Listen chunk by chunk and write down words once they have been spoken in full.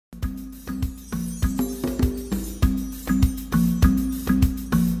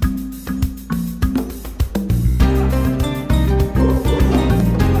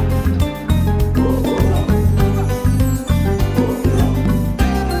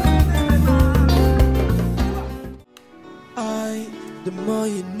more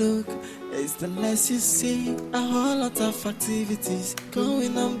you look, it's the less you see. A whole lot of activities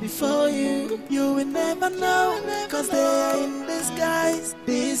going on before you. You will never know, cause they are in disguise.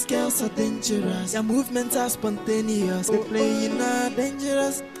 These girls are dangerous, their movements are spontaneous. They playing a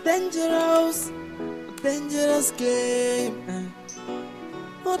dangerous, dangerous, dangerous game.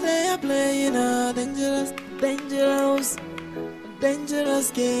 Oh, they are playing a dangerous, dangerous,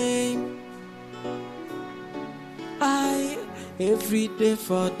 dangerous game. Every day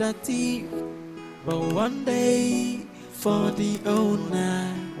for the thief, but one day for the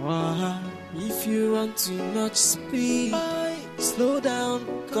owner. If you run too much speed, slow down,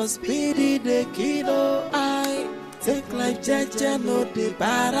 cause speedy the kiddo. Take life, jaja, no de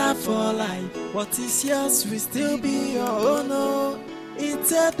para for life. What is yours will still be your own. Oh,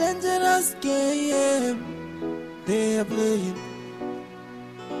 it's a dangerous game they are playing.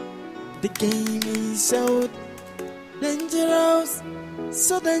 The game is so dangerous,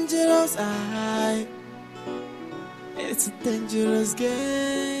 so dangerous. It's a dangerous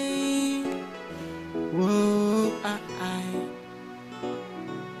game. Whoa,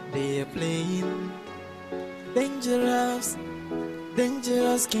 they are playing dangerous,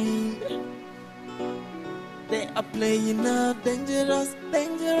 dangerous game. They are playing a dangerous,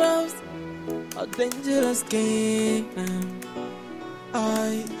 dangerous, a dangerous game.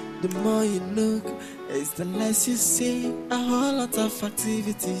 The more you look, it's the less you see. A whole lot of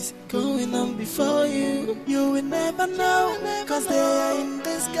activities going on before you. You will never know, cause they are in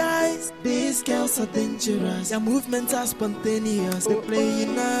disguise. These girls are dangerous, their movements are spontaneous. They play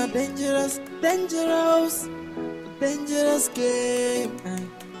in a dangerous, dangerous, dangerous game.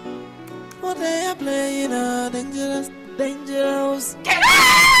 Oh, they are playing a dangerous, dangerous,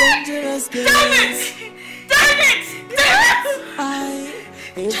 dangerous game. Damn it! Damn it! Damn it!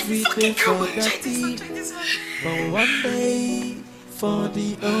 Every day for the thief, but one day for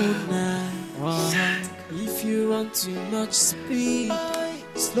the owner. If you run too much speed,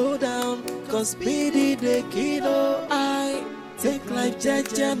 slow down, cause speedy the kiddo. Take life,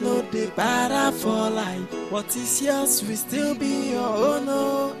 jaja, no de para for life. What is yours will still be your own.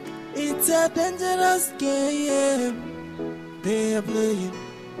 Oh, it's a dangerous game they are playing.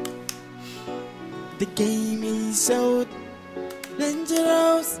 The game is so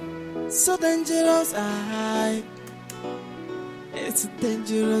dangerous, so dangerous. It's a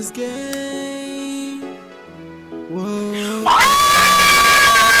dangerous game. Whoa.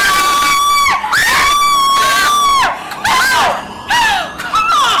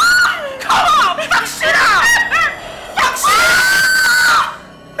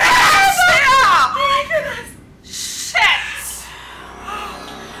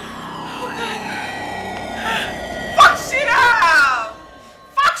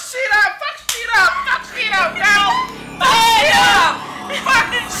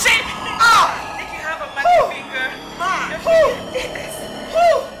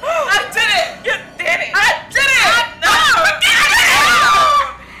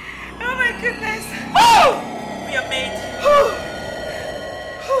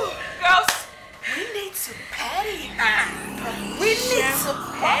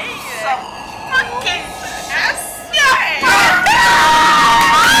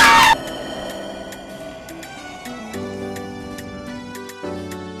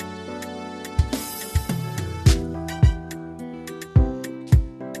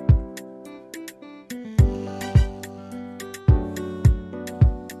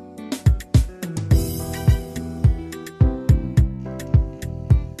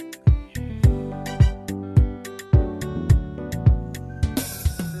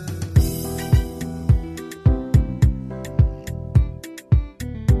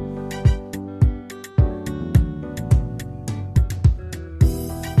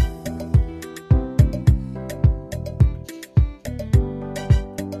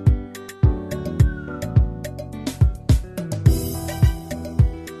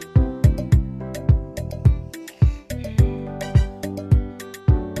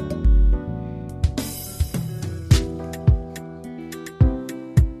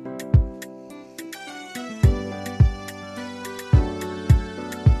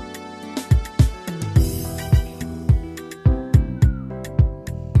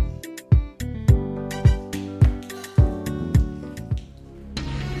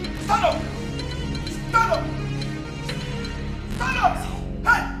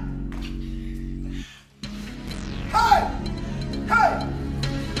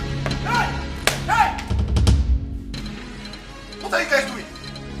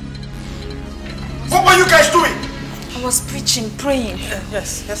 Praying.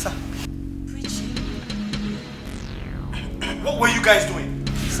 Yes, sir. Preaching. What were you guys doing?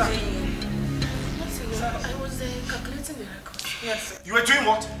 Sir. I was calculating the records. Yes, sir. You were doing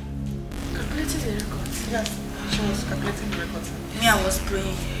what? Calculating the records. Yes, she was calculating the records. Me, I was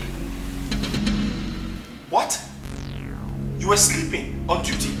praying. What? You were sleeping on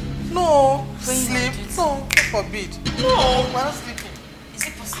duty? No, Praying sleep. on duty. No, God forbid. No. We're not sleeping. Is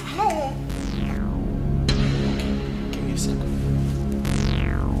it possible? No. Give me a second.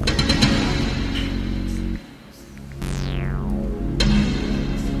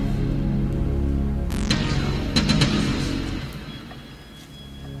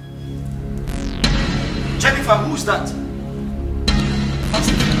 Jennifer, who's that? That's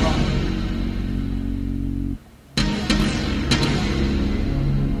the wrong.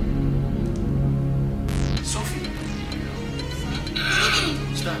 Sophie.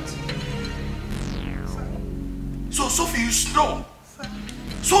 Who's that? So, Sophie, you snore.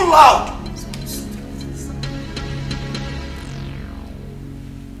 So loud.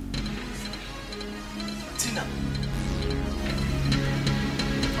 Tina.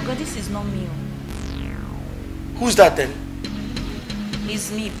 Oh God, this is not me. Who's that then?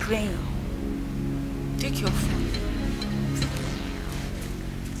 It's me praying. Take your phone.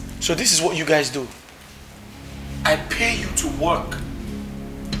 So this is what you guys do. I pay you to work.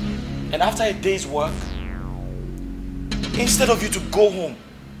 And after a day's work, instead of you to go home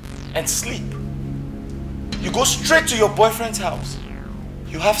and sleep, you go straight to your boyfriend's house.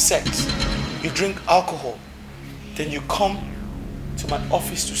 You have sex, you drink alcohol, then you come to my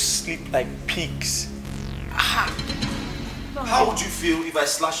office to sleep like pigs. How would you feel if I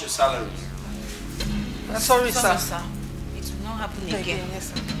slash your salary? Sorry, sir. Sir. It will not happen Again, again.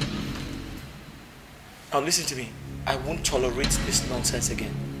 yes, sir. Now listen to me. I won't tolerate this nonsense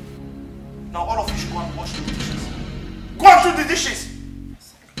again. Now all of you should go and wash the dishes. Go and do the dishes!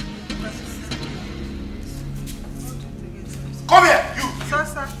 Come here, you! Sir,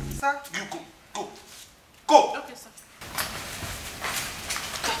 sir, sir. You go, go, go! Okay, sir.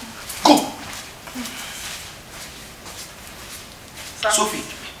 Go! Sir. Sophie,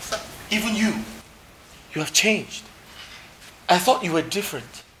 Sir. even you have changed. I thought you were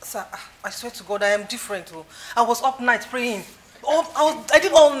different. Sir, I swear to God, I am different. Oh. I was up night praying. I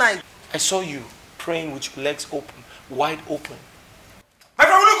did all night. I saw you praying with your legs open, wide open. My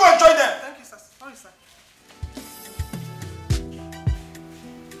friend, will you go and join them? Thank you, sir. Sorry, sir.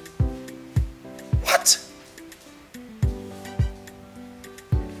 What?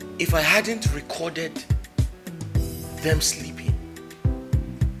 If I hadn't recorded them sleeping,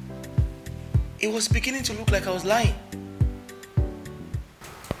 it was beginning to look like I was lying.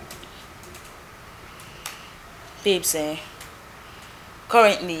 Babes,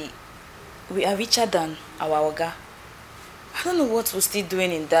 currently, we are richer than our Oga. I don't know what we're still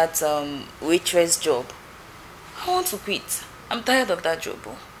doing in that waitress job. I want to quit. I'm tired of that job.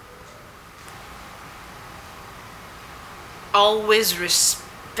 Oh. Always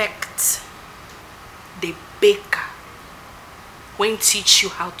respect the baker when teach you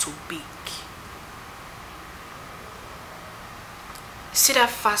how to bake. See that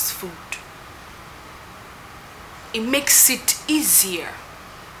fast food? It makes it easier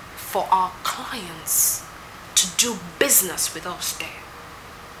for our clients to do business with us there.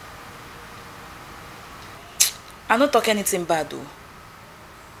 I'm not talking anything bad though.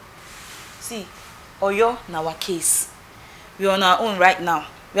 See, Oyo, in our case, we're on our own right now.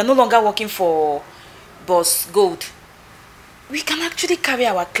 We are no longer working for Boss Gold. We can actually carry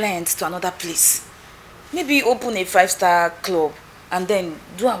our clients to another place. Maybe open a 5-star club and then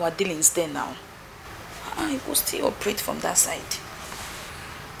do our dealings there now. I will still operate from that side.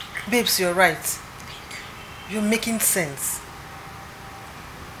 Babes, you're right. You're making sense.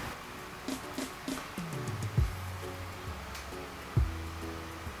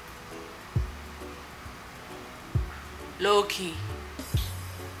 Low-key.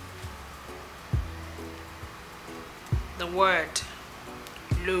 The word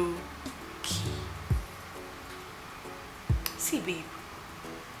low-key. See, babe,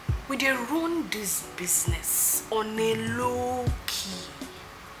 we dey run this business on a low-key.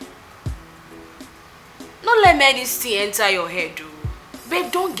 Not let medicine enter your head, though.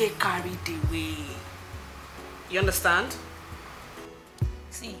 Babe, don't get carried away. You understand?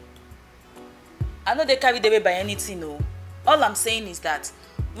 See, I know they carried away by anything, no. All I'm saying is that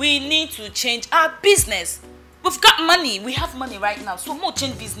we need to change our business. We've got money. We have money right now. So more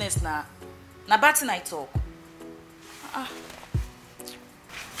change business now. Now, bad I talk.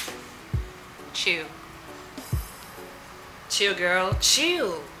 Chill. Chill, girl.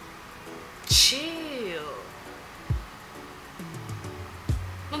 Chill. Chill.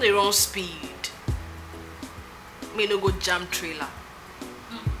 Not the wrong speed. May no go jam trailer.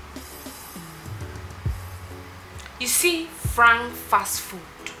 You see, Frank fast food,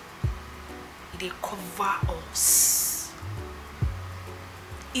 they cover us.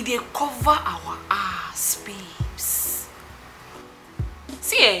 They cover our ass, babes.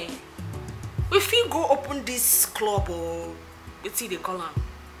 See, if we go open this club or let's see they call them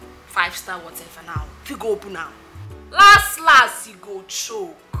 5-star whatever now. If you go open now, last you go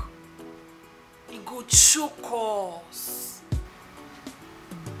choke. You go choke us.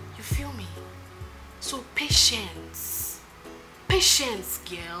 You feel me? So patience,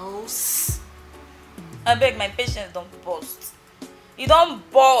 girls. I beg, my patience don't burst. It don't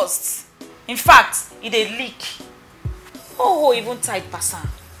burst. In fact, it a leak. Oh, even tight person.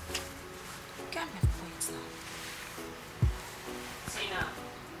 Get my point now. See now.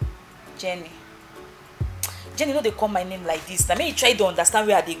 Jenny, no, they call my name like this. Now, may you try to understand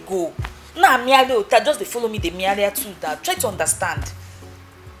where they go. Nah, merely just they follow me. They merely too. That try to understand.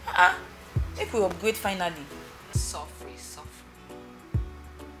 If we upgrade finally. Suffer.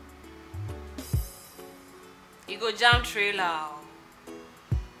 You go jam trailer.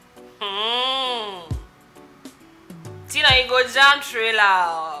 Tina, you go jam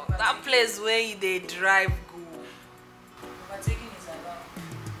trailer. That place where they drive go. Overtaking is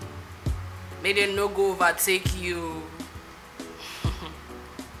allowed. May they no go overtake you.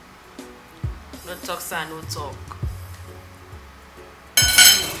 No talk, sir, no talk.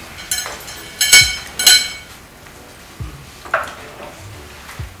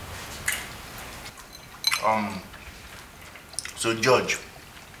 So George,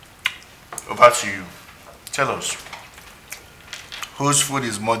 over to you. Tell us, whose food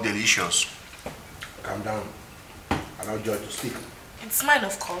is more delicious? Calm down. Allow George to speak. It's mine,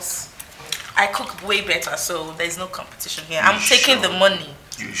 of course. I cook way better, so there's no competition here. I'm taking the money.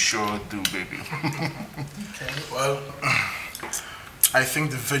 You sure do, baby. Okay, well, I think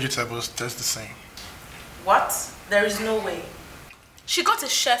the vegetables taste the same. What? There is no way. She got a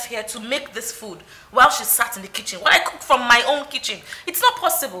chef here to make this food while she sat in the kitchen. While I cook from my own kitchen. It's not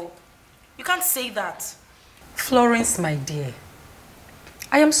possible. You can't say that. Florence, my dear,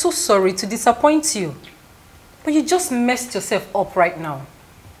 I am so sorry to disappoint you, but you just messed yourself up right now.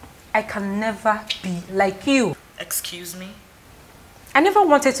 I can never be like you. Excuse me? I never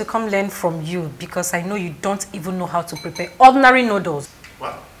wanted to come learn from you because I know you don't even know how to prepare ordinary noodles.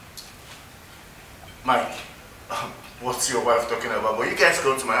 What? Mike, what's your wife talking about? But you guys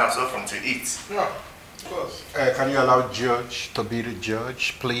go to my house often to eat. Yeah, of course. Can you allow George to be the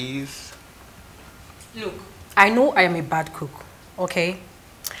judge, please? Look, I know I am a bad cook, okay?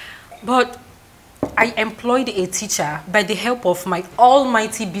 But I employed a teacher by the help of my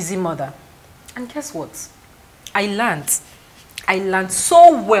almighty busy mother. And guess what? I learned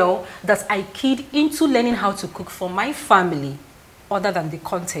so well that I keyed into learning how to cook for my family other than the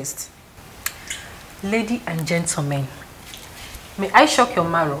contest. Lady and gentlemen, may I shock your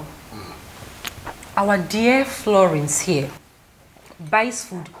marrow? Our dear Florence here buys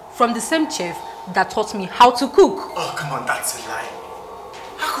food from the same chef that taught me how to cook. Oh, come on, that's a lie.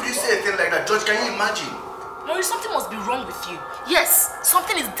 How could you say a thing like that, George? Can you imagine? Maurice, something must be wrong with you. Yes,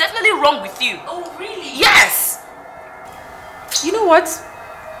 something is definitely wrong with you. Oh, really? Yes! You know what?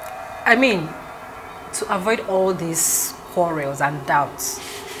 I mean, to avoid all these quarrels and doubts,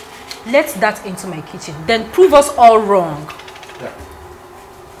 let that into my kitchen, then prove us all wrong.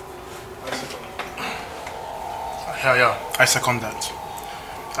 Yeah, I second that.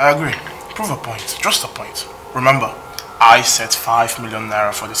 I agree. Prove a point, just a point. Remember, I set 5 million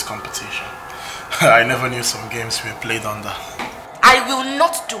naira for this competition. I never knew some games were played under. I will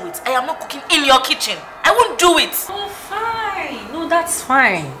not do it. I am not cooking in your kitchen. I won't do it. Oh, fine. No, that's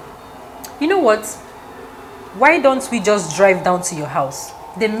fine. You know what? Why don't we just drive down to your house,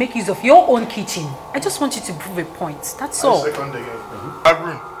 then make use of your own kitchen? I just want you to prove a point. That's all. I second again. I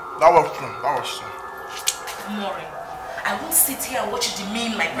agree. That was true. That was true. Maureen, I won't sit here and watch you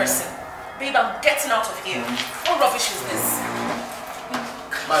demean my person. Babe, I'm getting out of here. What rubbish is this?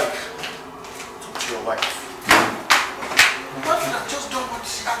 Mike, talk to your wife. What if I just done what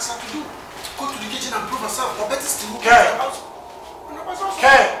she asked her to do? Go to the kitchen and prove herself, or better still, Okay.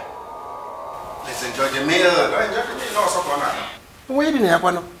 Okay. Let's enjoy the meal. Enjoy the meal. No, stop on that. Wait a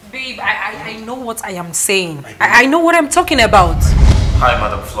minute, Babe, I know what I am saying. I know what I'm talking about. Hi,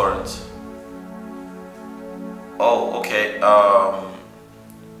 Madam Florence. Oh, okay.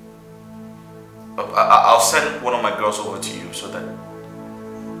 I'll send one of my girls over to you so that...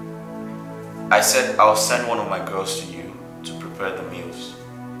 I said I'll send one of my girls to you to prepare the meals.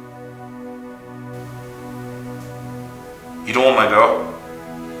 You don't want my girl?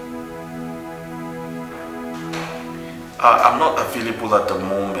 I'm not available at the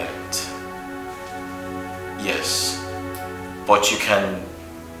moment. Yes. But you can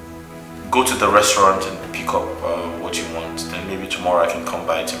go to the restaurant and pick up what you want. Then maybe tomorrow I can come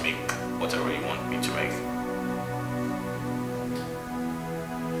by to make whatever you want me to make.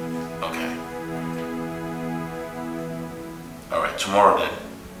 Okay. Alright, tomorrow then.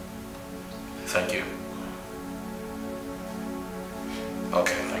 Thank you.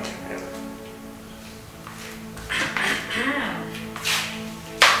 Okay, thank you. Yeah.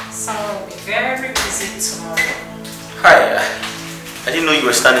 So I'll be very busy tomorrow. Hi, I didn't know you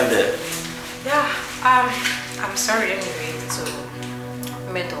were standing there. Yeah, I'm sorry anyway to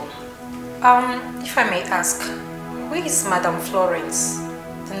meddle. If I may ask, who is Madame Florence?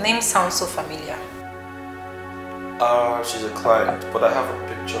 The name sounds so familiar. She's a client, but I have a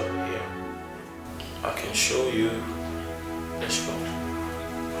picture here. I can show you. Let's go.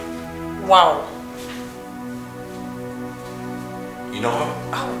 Wow. You know her?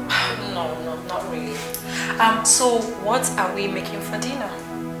 Oh, no, not really. So what are we making for dinner?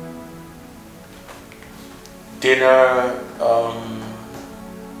 Dinner,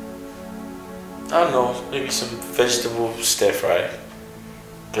 I don't know, maybe some vegetable stir fry.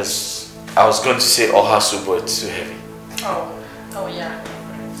 Because I was going to say oha soup, but it's too heavy. Oh yeah.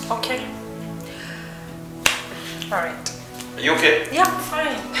 Okay. Alright. Are you okay? Yeah, I'm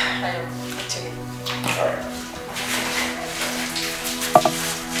fine. I am actually. Alright.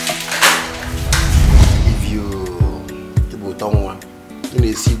 If you don't want,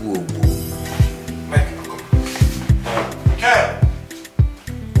 you see who. Okay.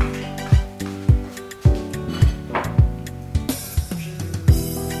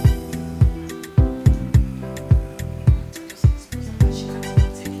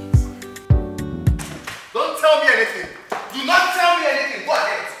 Don't tell me anything. Do not tell me anything. Go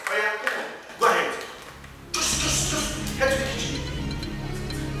ahead. Go ahead. Just head to the kitchen.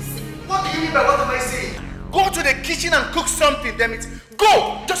 What do you mean by what am I saying? Go to the kitchen and cook something, damn it.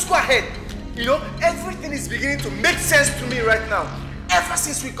 Go! Just go ahead. You know, everything is beginning to make sense to me right now. Ever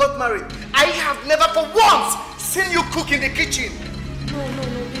since we got married, I have never for once seen you cook in the kitchen. No,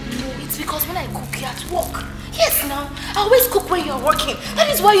 baby, no. It's because when I cook, you're at work. Yes, now. I always cook when you're working. That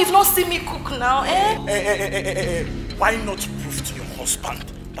is why you've not seen me cook now, eh? Why not prove to your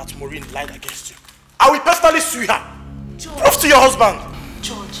husband that Maureen lied against you? I will personally sue her. George. Prove to your husband.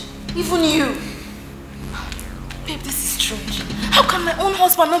 George, even you. Babe, this is strange. How can my own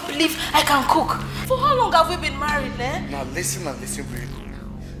husband not believe I can cook? For how long have we been married, eh? Now listen and listen very good.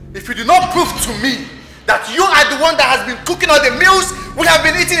 If you do not prove to me that you are the one that has been cooking all the meals we have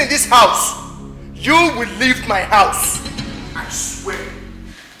been eating in this house, you will leave my house. I swear.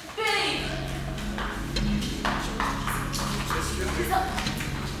 Babe!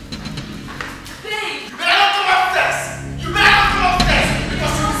 Babe! You better not come upstairs! You better not come upstairs!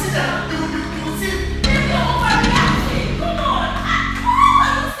 Because you will see them. You will see. Babe, you're overreacting! Come on! I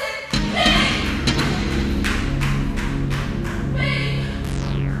will say, babe! Babe!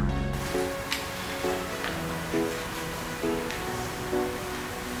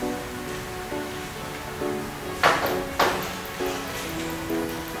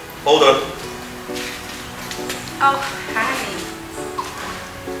 Hold on. Oh, hi.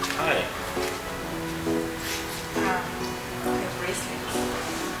 Hi. Your bracelet.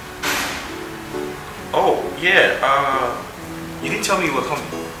 Oh, yeah. You didn't tell me you were coming.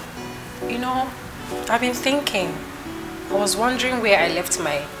 You know, I've been thinking. I was wondering where I left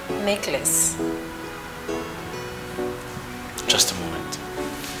my necklace. Just a moment.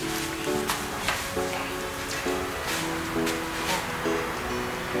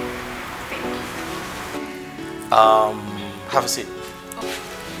 Have a seat.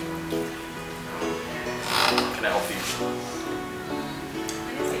 Can I help you?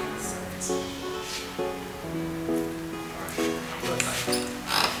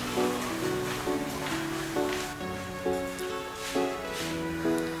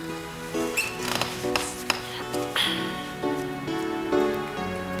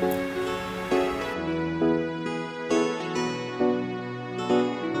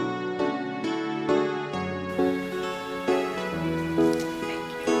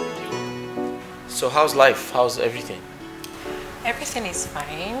 So how's life? How's everything? Everything is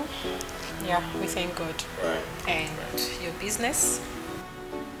fine. Yeah, we thank God. Right. And your business?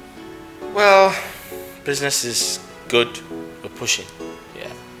 Well, business is good. We're pushing.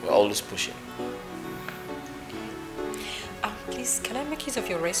 Yeah, we're always pushing. Please, can I make use of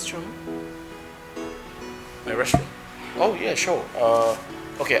your restroom? My restroom? Oh yeah, sure.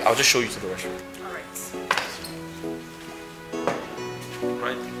 Okay, I'll just show you to the restroom. All right.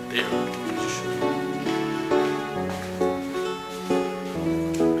 Right there. Just show you.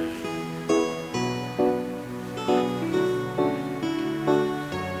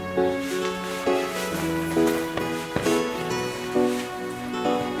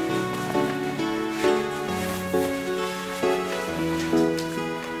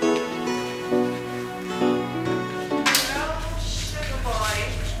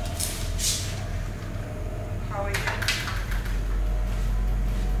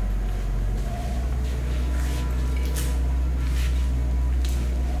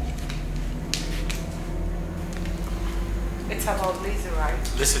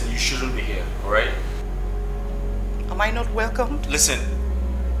 right? Listen, you shouldn't be here, alright? Am I not welcomed? Listen,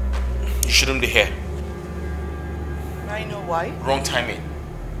 you shouldn't be here. I know why. Wrong timing.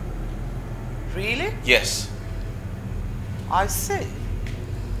 Really? Yes. I see.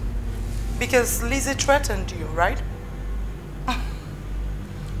 Because Lizzie threatened you, right?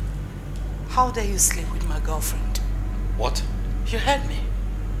 How dare you sleep with my girlfriend? What? You heard me.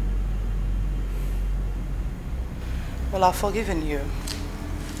 Well, I've forgiven you.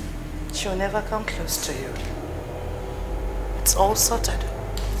 She'll never come close to you. It's all sorted.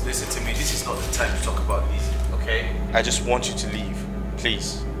 Listen to me, this is not the time to talk about Lizzie, okay? I just want you to leave,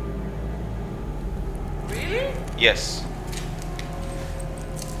 please. Really? Yes.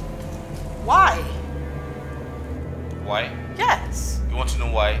 Why? Why? Yes. You want to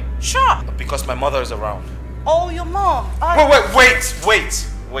know why? Sure. Because my mother is around. Oh, your mom.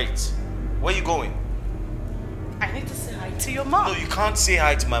 Wait. Where are you going? I need to say hi to your mom. No, you can't say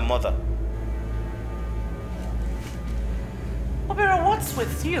hi to my mother. Obera, what's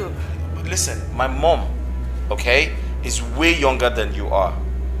with you? But listen, my mom, okay, is way younger than you are.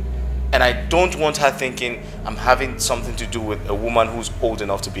 And I don't want her thinking I'm having something to do with a woman who's old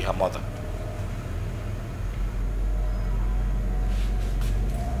enough to be her mother.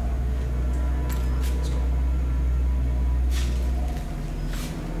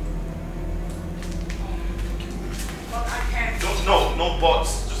 No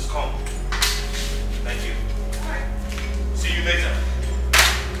buts. Just come. Thank you. See you later.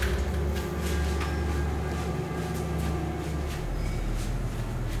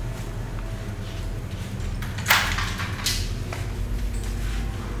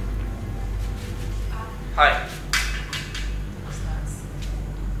 Hi. Who was that?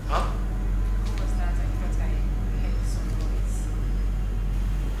 Huh? Who was that? I thought I heard some noise.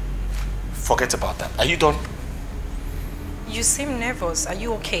 Forget about that. Are you done? You seem nervous. Are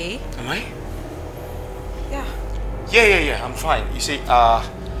you okay? Am I? Yeah. Yeah. I'm fine. You see, I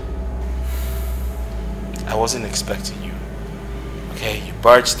wasn't expecting you. Okay, you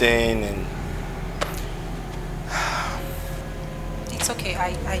barged in and... It's okay.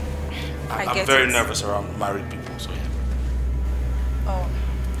 I get it. I'm very nervous around married people, so yeah. Oh,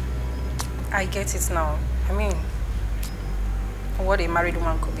 I get it now. I mean, what a married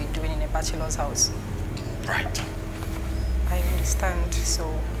woman could be doing in a bachelor's house. Right. I understand,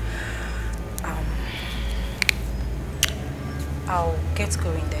 so I'll get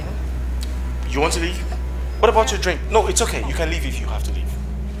going then. You want to leave? What about your drink? No, it's okay. You can leave if you have to leave.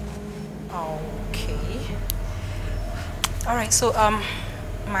 Okay. All right, so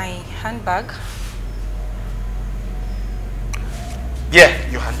my handbag. Yeah,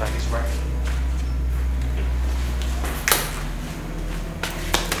 your handbag is right.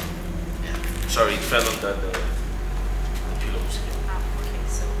 Sorry, it fell under the pillows. Okay,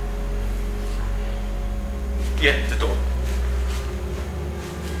 so... Yeah, the door.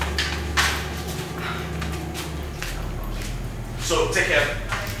 So, take care.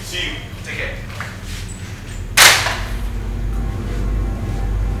 See you. Take care.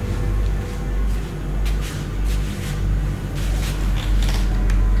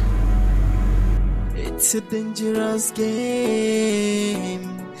 It's a dangerous game.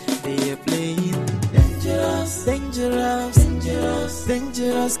 They are playing dangerous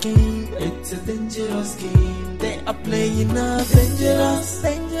game. It's a dangerous game. They are playing a dangerous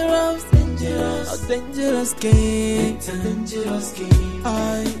game. It's a dangerous game.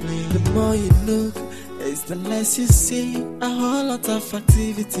 The more you look, it's the less you see. A whole lot of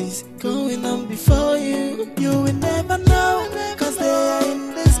activities going on before you. You will never know, cause they are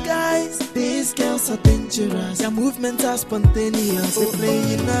in disguise. These girls are dangerous. Their movements are spontaneous. They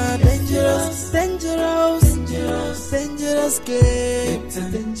playing a dangerous game. It's a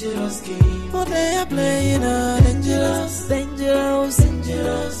dangerous game. Oh, they are playing a dangerous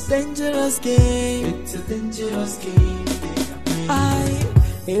game. It's a dangerous game.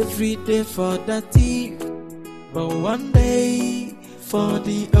 Every day for the thief, but one day for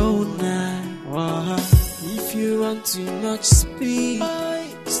the owner. If you want too much speed,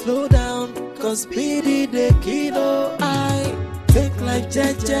 slow down, cause speedy the kiddo. Take life,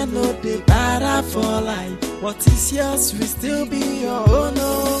 jaja, no de para for life. What is yours will still be your own.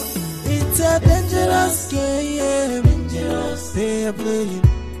 It's a dangerous game. They are playing.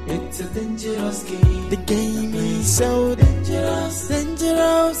 It's a dangerous game. The game is so dangerous, so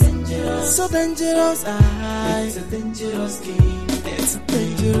dangerous. It's a dangerous game. It's a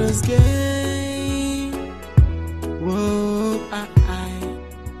dangerous game. Whoa,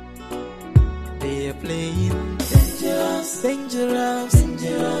 they are playing dangerous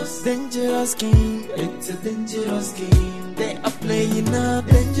dangerous game. It's a dangerous game. They are playing a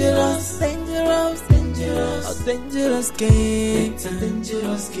dangerous game. It's a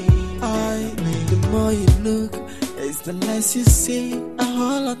dangerous game. The more you look, it's the less you see. A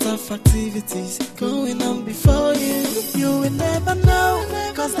whole lot of activities going on before you. You will never know,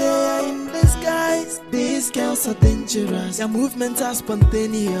 cause they are in disguise. These girls are dangerous. Their movements are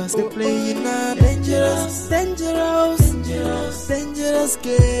spontaneous. They're playing a dangerous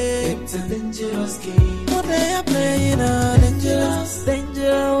game. It's a dangerous game. Oh, they are playing a dangerous game.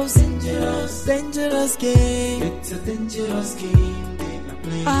 It's a dangerous game. They are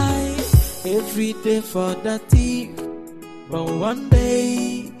playing. Every day for the thief, but one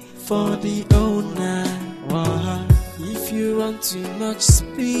day for the owner. If you run too much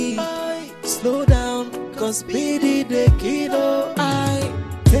speed, slow down, cause speedy the kiddo. I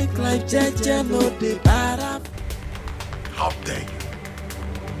take life jaja, no de bad. How dare you?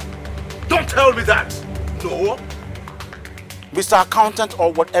 Don't tell me that! No! Mr. Accountant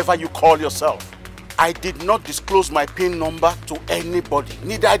or whatever you call yourself, I did not disclose my PIN number to anybody.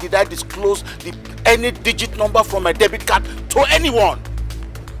 Neither did I disclose any digit number from my debit card to anyone.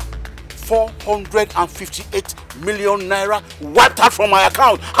 458 million naira wiped out from my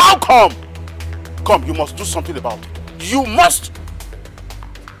account. How come? Come, you must do something about it. You must.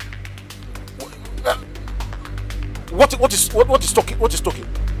 What is talking?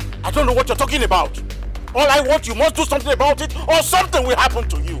 I don't know what you're talking about. All I want, you must do something about it, or something will happen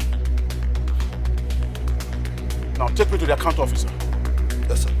to you. Now take me to the account officer.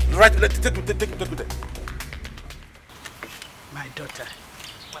 Yes, sir. Right, take me there. My daughter.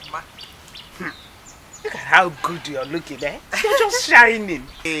 Mama. Look at how good you're looking, eh? You're just shining.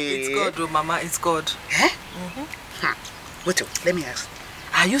 It's God, oh Mama, it's God. Eh? Wait, let me ask.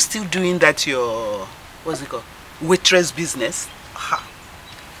 Are you still doing that your, what's it called? Waitress business?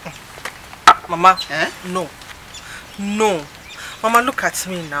 Mama, No. No. Mama, look at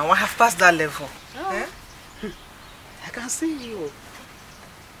me now. I have passed that level. Oh. Eh? I can see you.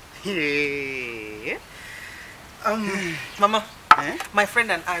 Yeah. Mama, my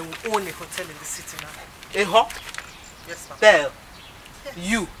friend and I will own a hotel in the city now. A hop? Yes, Mama. Bell. Yes.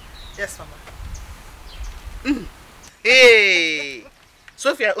 You? Yes, Mama. Hey!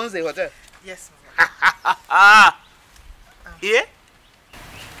 Sophia owns a hotel? Yes, Mama. Yeah?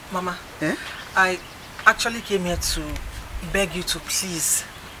 Mama, I actually came here to beg you to please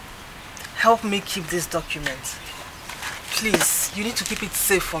help me keep this document. Please, you need to keep it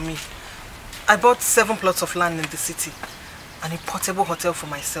safe for me. I bought 7 plots of land in the city and a portable hotel for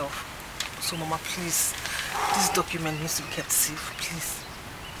myself. So Mama, please, this document needs to be kept safe, please.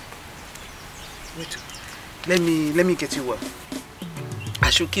 Wait, let me get you one. I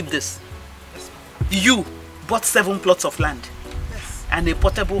should keep this. Yes, Mama. You bought 7 plots of land. Yes. And a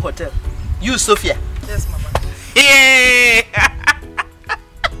portable hotel. You, Sophia. Yes, Mama. Yeah.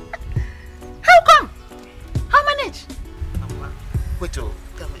 How come? How manage? Mama. Wait, tell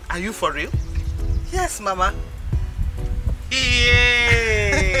me, are you for real? Yes, Mama.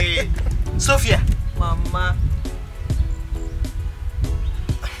 Yeah. Sophia. Mama.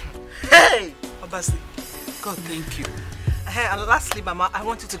 Hey. Obviously. God, thank you. And lastly, Mama, I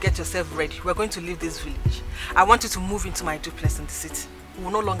want you to get yourself ready. We're going to leave this village. I want you to move into my duplex in the city. We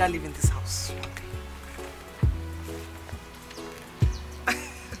will no longer live in this house.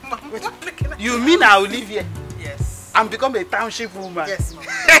 Mama, you mean I will live here? Yes. And become a township woman? Yes, Mama.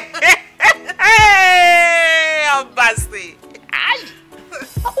 Hey, Obasi.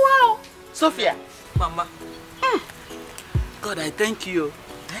 Oh, wow. Sophia. Mama. God, I thank you.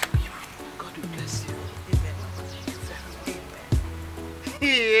 Thank you. God will bless you. Amen, Mama.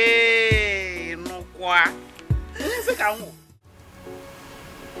 Hey, no kwa.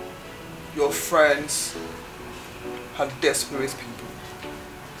 Your friends are desperate people.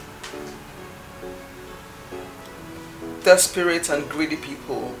 Desperate and greedy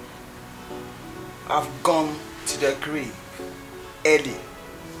people have gone to their grave early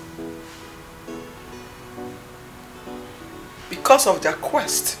because of their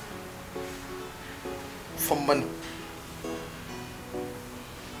quest for money.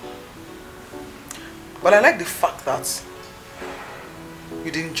 But I like the fact that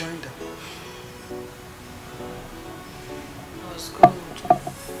you didn't join them. That was good.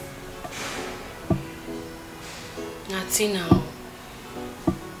 Nati now.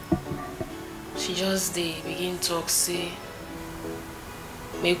 She just begin talk say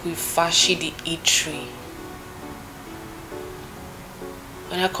make we fashi the eatery.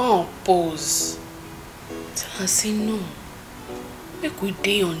 When I come oppose, tell her say no. Make we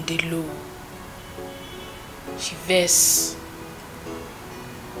dey on the low. She vex.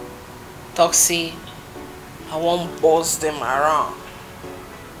 talk say I won't boss them around.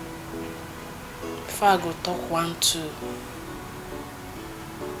 Before I go talk 1, 2,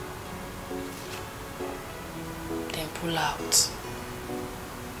 then pull out.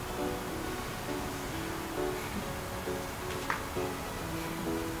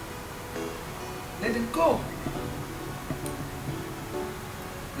 Let them go.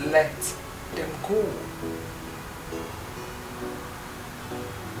 Let them go.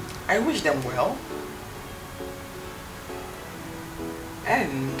 I wish them well.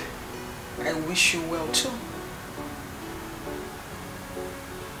 And I wish you well too.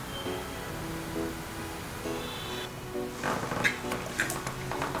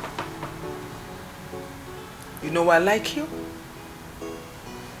 You know why I like you?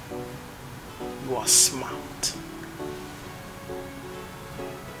 You are smart.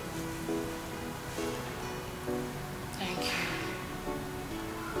 Thank you.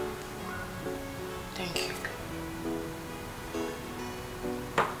 Thank you.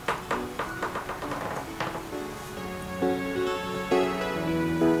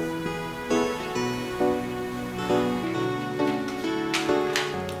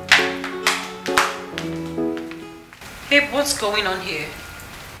 Babe, what's going on here?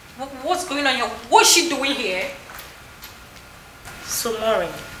 What's going on here? What's she doing here? So, Maureen,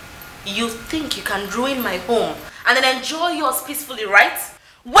 you think you can ruin my home and then enjoy yours peacefully, right?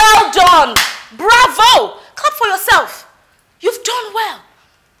 Well done! Bravo! Clap for yourself. You've done well.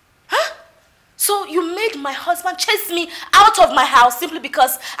 Huh? So you made my husband chase me out of my house simply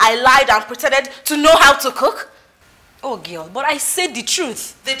because I lied and pretended to know how to cook? Oh, girl, but I said the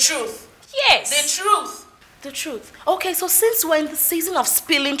truth. The truth? Yes. The truth. The truth. Okay, so since we're in the season of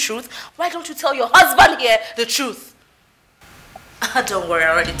spilling truth, why don't you tell your husband here the truth? Don't worry,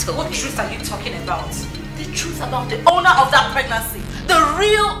 I already told you. What truth are you talking about? The truth about the owner of that pregnancy. The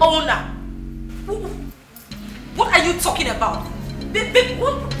real owner. What are you talking about? Babe,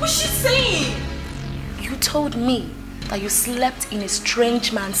 what's she saying? You told me that you slept in a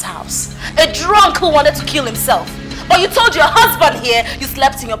strange man's house. A drunk who wanted to kill himself. But you told your husband here you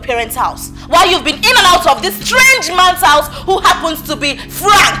slept in your parents' house. While you've been in and out of this strange man's house who happens to be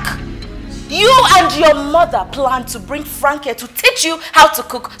Frank. You and your mother plan to bring Frank here to teach you how to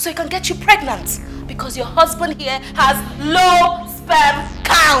cook so he can get you pregnant. Because your husband here has low sperm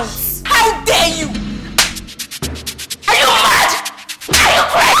counts. How dare you? Are you mad? Are you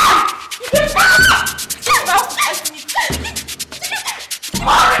crazy?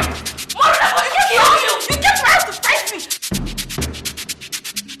 Maureen! Maureen, I'm going to kill you! You kept trying to fight me!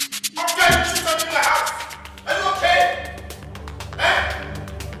 I'm trying to shoot something in my house. Are you okay? Eh?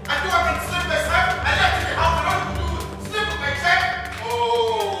 I do I can sleep myself. I left in the house. I don't do sleep with myself.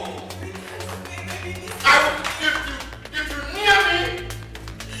 Oh. I will, if you near me,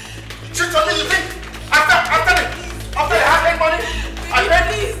 shoot on me, you think? After the hard money, I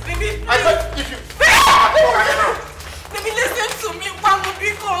said, if you... Baby, listen to me.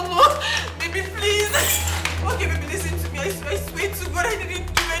 Baby, please. Okay, baby, listen to me. I swear to God, I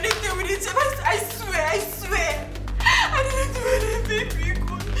didn't do anything with it. I swear. I didn't do anything,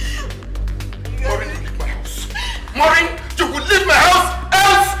 because... Maureen, leave my house. Maureen, you will leave my house,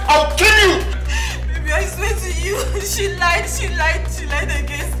 else I'll kill you. Baby, I swear to you, she lied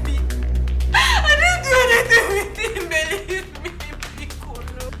against me. I didn't do anything with him, believe me,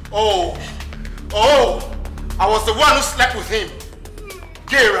 Oh, I was the one who slept with him.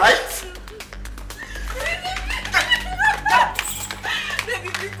 Gay, right? Baby,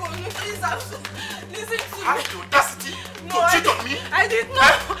 people, no, please, listen to me. Have the audacity to cheat on me? I did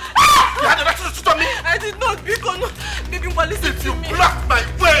not. You had the audacity to cheat on me? I did not, because no. Baby, well, listen to me. If you block my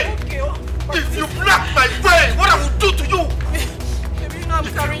way, if you block my way, what I will do to you? Baby, you know I'm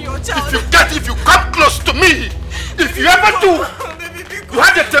carrying your child. If you come close to me, if you ever do, you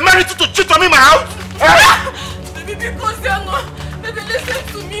had the temerity to cheat on me in my house? Baby, because they are not. Baby, listen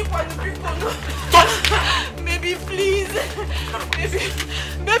to me, because no. Baby, please.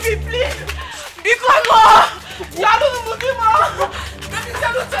 Baby, please. Because no. Baby,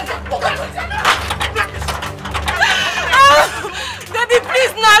 baby,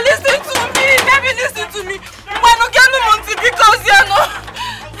 please, now listen to me. Baby, listen to me. Because you know.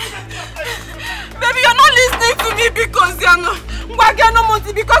 Baby, you're not listening to me because you know.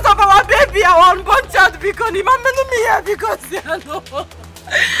 Because of our baby, our unborn child, because you here because you know.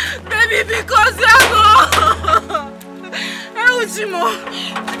 Baby, because you know.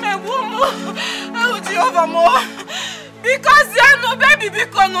 Because you know, baby,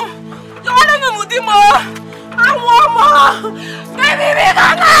 because no. You want to know more. I want more. Baby,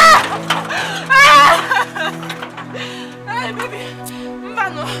 because no. Hey, baby.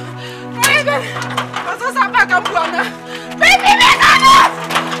 Mbano. Hey,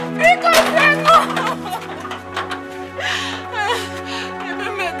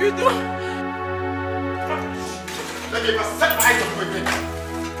 You do. Let me even set my eyes on you again.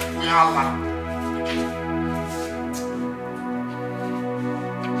 We are alive.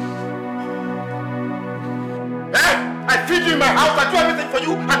 I feed you in my house, I do everything for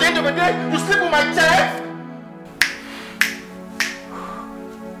you. At the end of the day, you sleep with my child.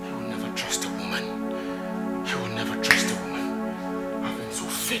 You will never trust a woman. You will never trust a woman. I've been so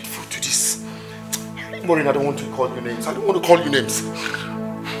faithful to this. Maureen, I don't want to call you names. I don't want to call you names.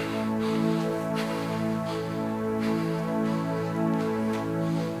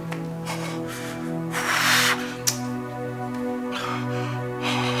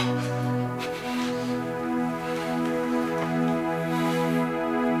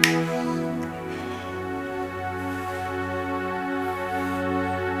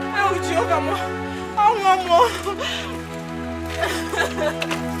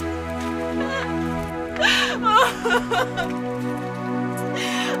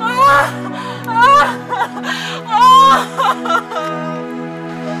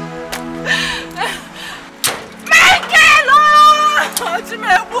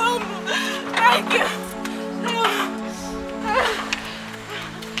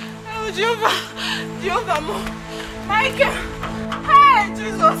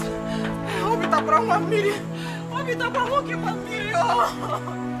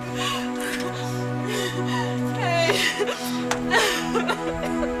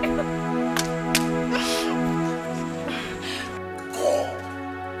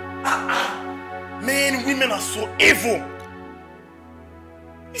 Men, women are so evil.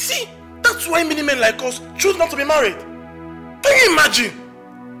 You see, that's why many men like us choose not to be married. Can you imagine?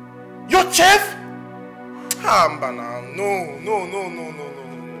 Your chef? No.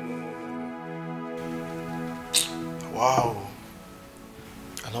 Wow.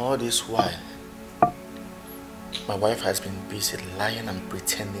 And all this while, my wife has been busy lying and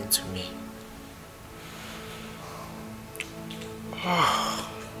pretending to me.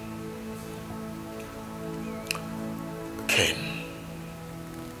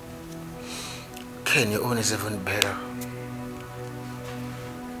 Ken, your own is even better.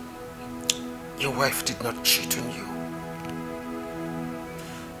 Your wife did not cheat on you.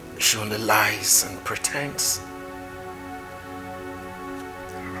 She only lies and pretends.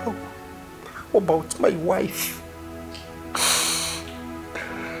 How about my wife?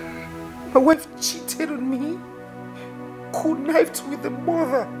 My wife cheated on me, connived with the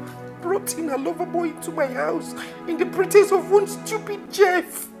mother, brought in a lover boy into my house in the pretense of one stupid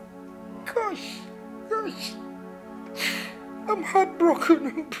Jeff. Gosh. I'm heartbroken,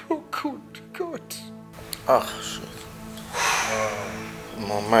 I'm broken, God. Shit.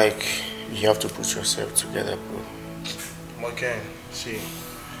 Mike, you have to put yourself together, bro. Okay, see,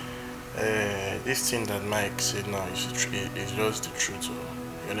 this thing that Mike said now is just the truth.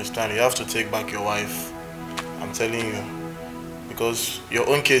 You understand? You have to take back your wife. I'm telling you. Because your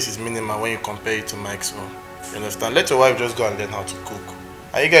own case is minimal when you compare it to Mike's own. You understand? Let your wife just go and learn how to cook.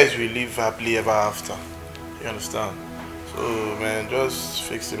 And you guys will live happily ever after. You understand? So man, just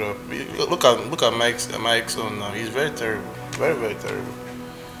fix it up. Look at Mike's own now. He's very terrible. Very, very terrible.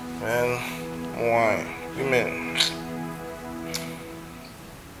 Man, why? Women.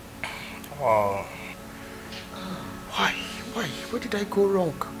 Wow. Why? Where did I go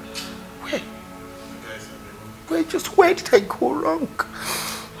wrong? Where did I go wrong?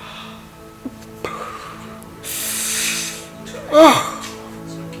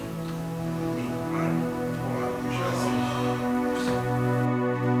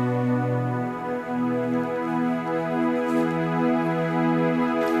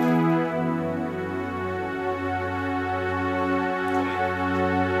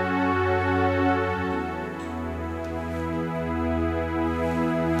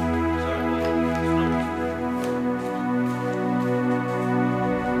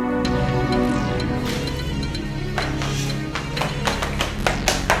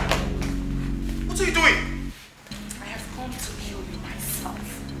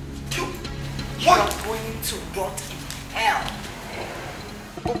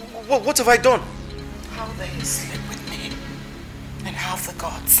 What have I done? How dare you sleep with me and have the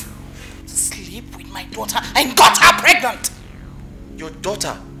guts to sleep with my daughter and got her pregnant? Your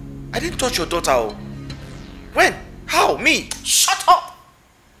daughter? I didn't touch your daughter. Oh. When? How? Me? Shut up!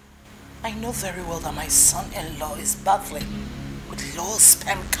 I know very well that my son-in-law is battling with low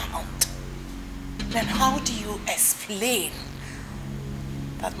sperm count. Then how do you explain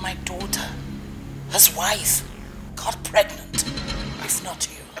that my daughter, his wife, got pregnant? It's not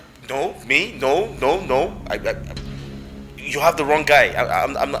you. No, me? No. You have the wrong guy.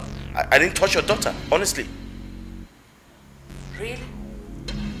 I didn't touch your daughter, honestly. Really?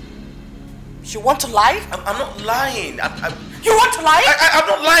 You want to lie? I'm not lying. You want to lie? I'm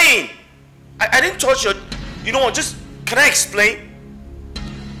not lying. I didn't touch your... You know what, just... Can I explain?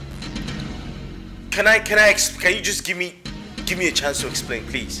 Can you just give me a chance to explain,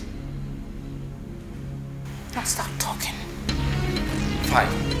 please? Now stop talking. Fine.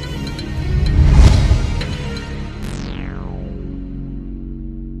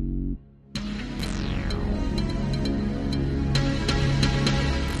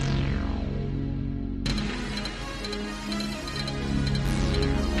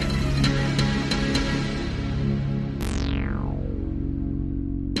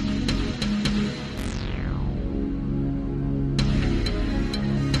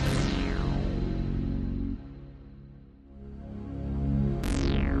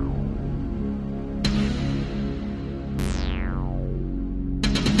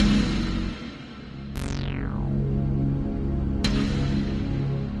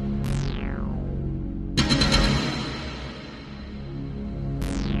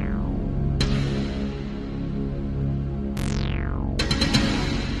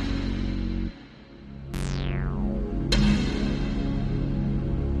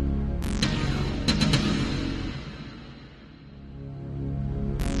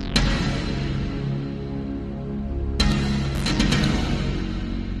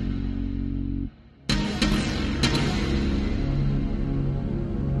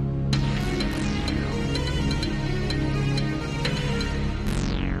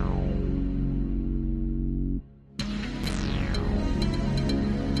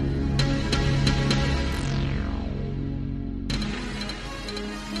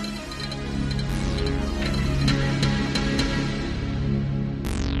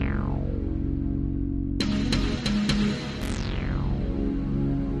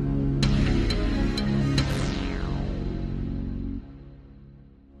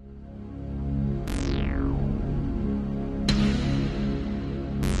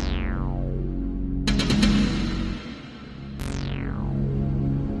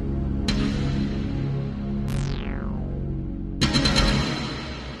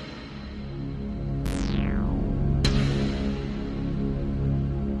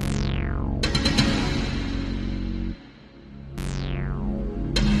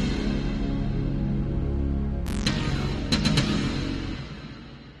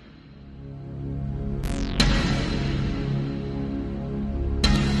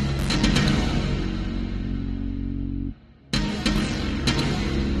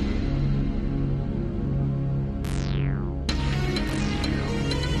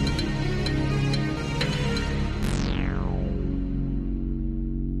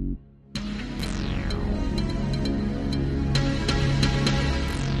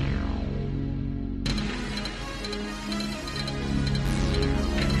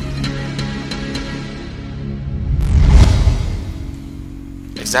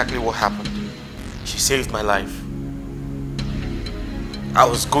 Exactly what happened. She saved my life. I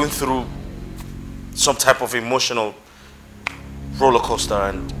was going through some type of emotional roller coaster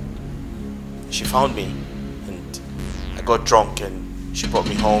and she found me and I got drunk and she brought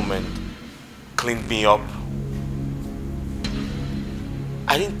me home and cleaned me up.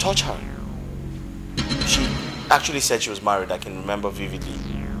 I didn't touch her. She actually said she was married, I can remember vividly.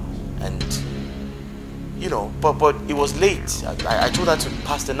 And you know, but it was late. I told her to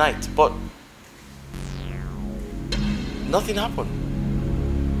pass the night, but nothing happened.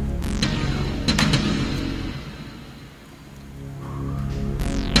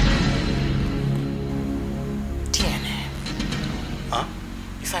 DNA. Huh?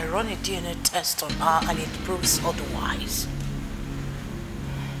 If I run a DNA test on her and it proves otherwise,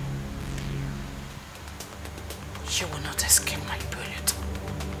 she will not escape my bullet.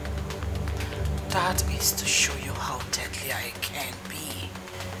 That is to show you how deadly I can be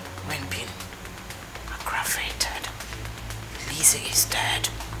when being aggravated. Lizzie is dead.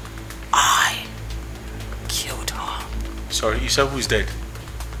 I killed her. Sorry, you said who's dead?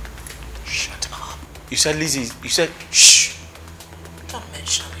 Shut up. You said Lizzie, you said shh. Don't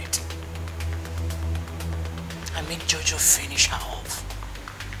mention it. I made Jojo finish her off.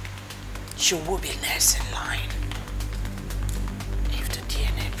 She will be next in line if the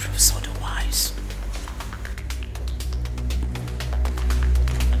DNA proves otherwise.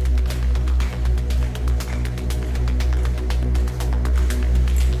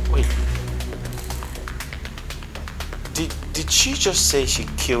 Wait. Did she just say she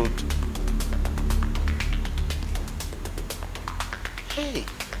killed? Hey.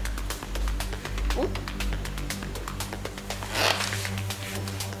 Ooh.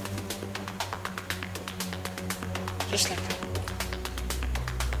 Just like that.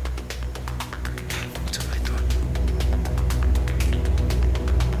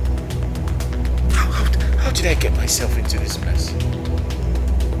 did I get myself into this mess?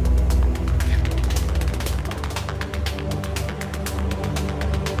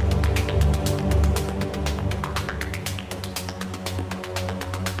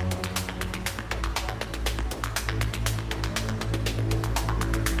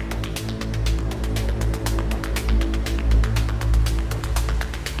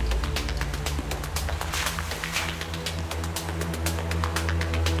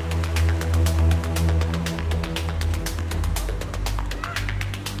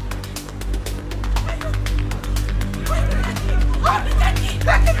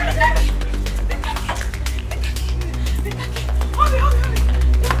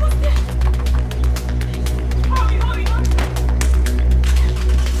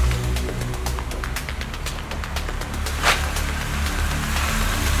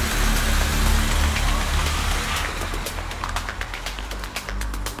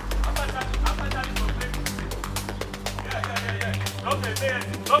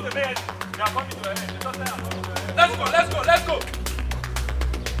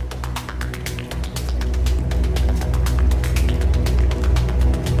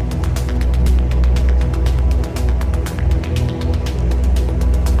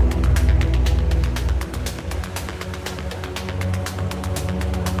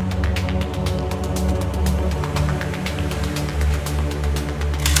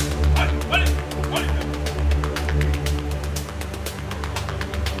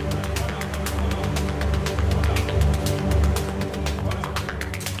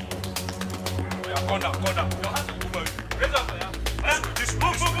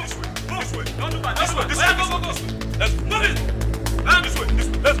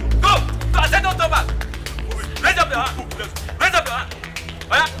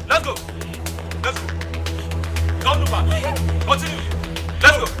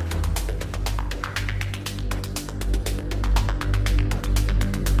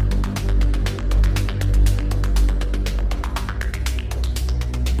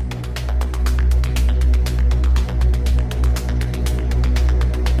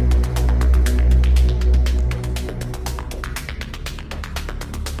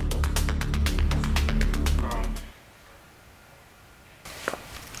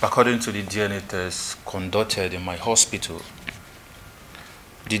 According to the DNA test conducted in my hospital,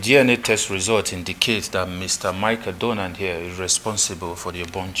 the DNA test result indicates that Mr. Michael Donald here is responsible for the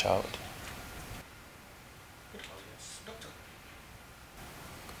unborn child.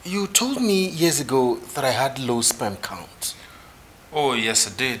 You told me years ago that I had low sperm count. Oh,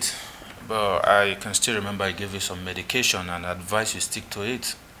 yes, I did. But I can still remember I gave you some medication and advised you stick to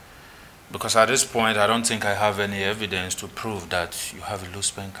it. Because at this point, I don't think I have any evidence to prove that you have a low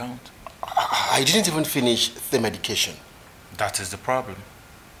sperm count. I didn't even finish the medication. That is the problem.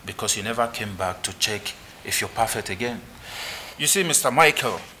 Because you never came back to check if you're perfect again. You see, Mr.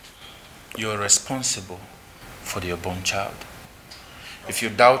 Michael, you're responsible for the unborn child. If you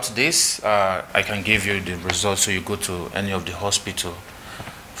doubt this, I can give you the results so you go to any of the hospital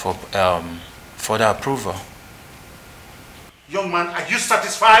for further approval. Young man, are you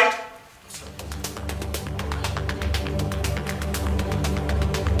satisfied?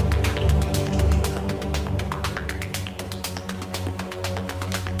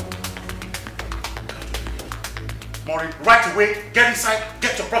 Maury, right away, get inside,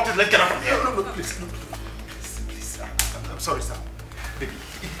 get your property, let's get out from here. No, please, no, please. I'm sorry, sir. Baby,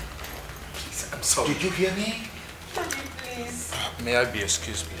 please, I'm sorry. Did you hear me? Daddy, please. May I be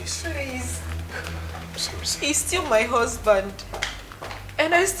excused, please? Please. I'm sorry, sir. He's still my husband.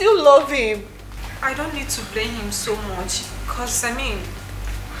 And I still love him. I don't need to blame him so much. Because, I mean,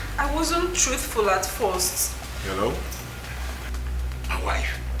 I wasn't truthful at first. Hello? My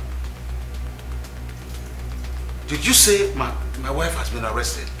wife. Did you say my wife has been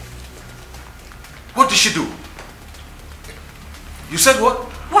arrested? What did she do? You said what?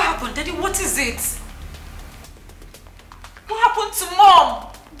 What happened, Daddy? What is it? What happened to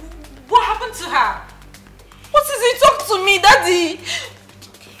Mom? What happened to her? What is it? Talk to me, Daddy.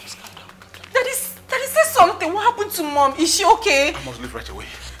 Okay, just calm down. Daddy, say something. What happened to Mom? Is she okay? I must leave right away.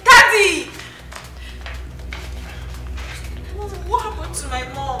 Daddy! What happened to my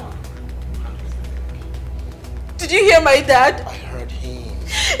mom? Did you hear my dad? I heard him.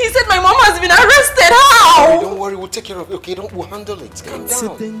 He said my mom has been arrested. How? Hey, don't worry, we'll take care of it. Okay, we'll handle it. Calm It's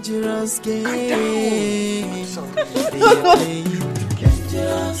down. a dangerous game. Calm down. I'm sorry.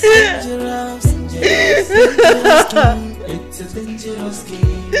 Dangerous, dangerous, dangerous, dangerous game. It's a dangerous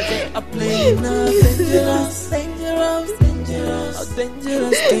game. They are playing a dangerous, dangerous, dangerous, a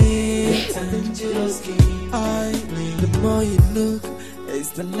dangerous game. It's a dangerous game. The more you look, It's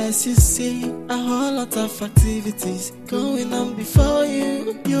the less you see, a whole lot of activities going on before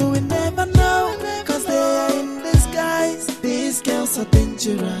you. You will never know, cause they are in disguise. These girls are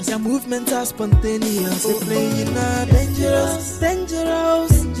dangerous, their movements are spontaneous. They playing a dangerous,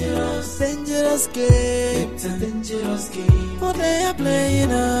 dangerous, dangerous, dangerous game. It's a dangerous game. Oh, they are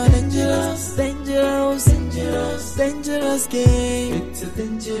playing a dangerous, dangerous, dangerous, dangerous game. It's a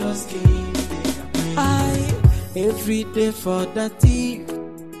dangerous game. Every day for the thief,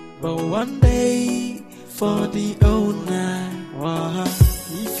 but one day for the owner.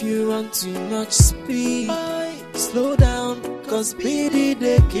 If you run too much speed, slow down, cause speedy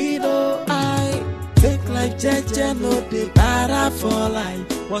the kiddo. Take life, jaja, no de para for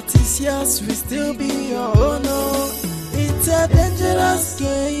life. What is yours will still be your own. It's a dangerous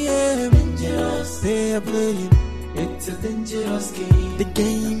game. Dangerous, they are playing. It's a dangerous game. The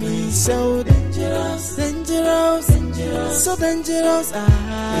game is so dangerous, dangerous, dangerous, so dangerous.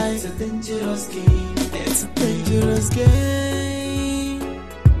 It's a dangerous game. It's a dangerous game.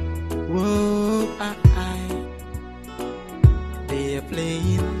 Whoa, they are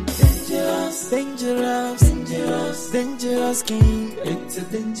playing dangerous, dangerous, dangerous, dangerous game. It's a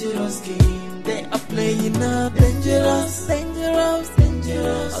dangerous game. They are playing a dangerous, dangerous,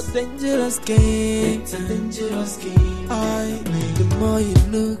 dangerous, a dangerous game. It's a dangerous game. The more you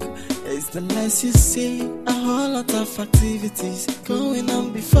look, it's the less you see. A whole lot of activities going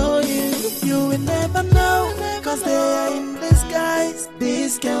on before you. You will never know, cause they are in disguise.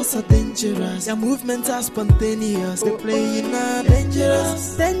 These girls are dangerous, their movements are spontaneous. They playing a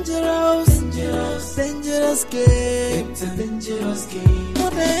dangerous, dangerous, dangerous, dangerous game. It's a dangerous game. Oh,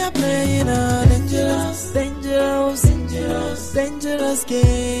 they are playing a dangerous, dangerous, dangerous, dangerous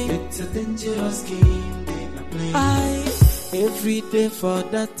game. It's a dangerous game. Every day for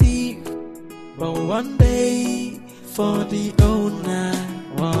the thief, but one day for the owner.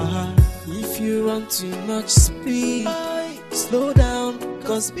 If you run too much speed, slow down,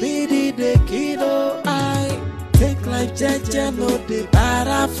 cause speedy the kiddo. Take life, jaja, no de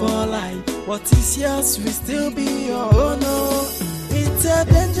para for life. What is yours will still be your own. It's a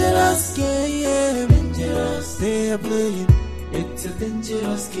dangerous game. Dangerous, they are playing. It's a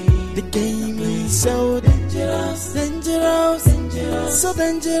dangerous game. The game is so dangerous, dangerous, dangerous, so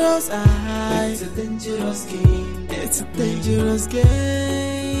dangerous. It's a dangerous game. It's a dangerous game.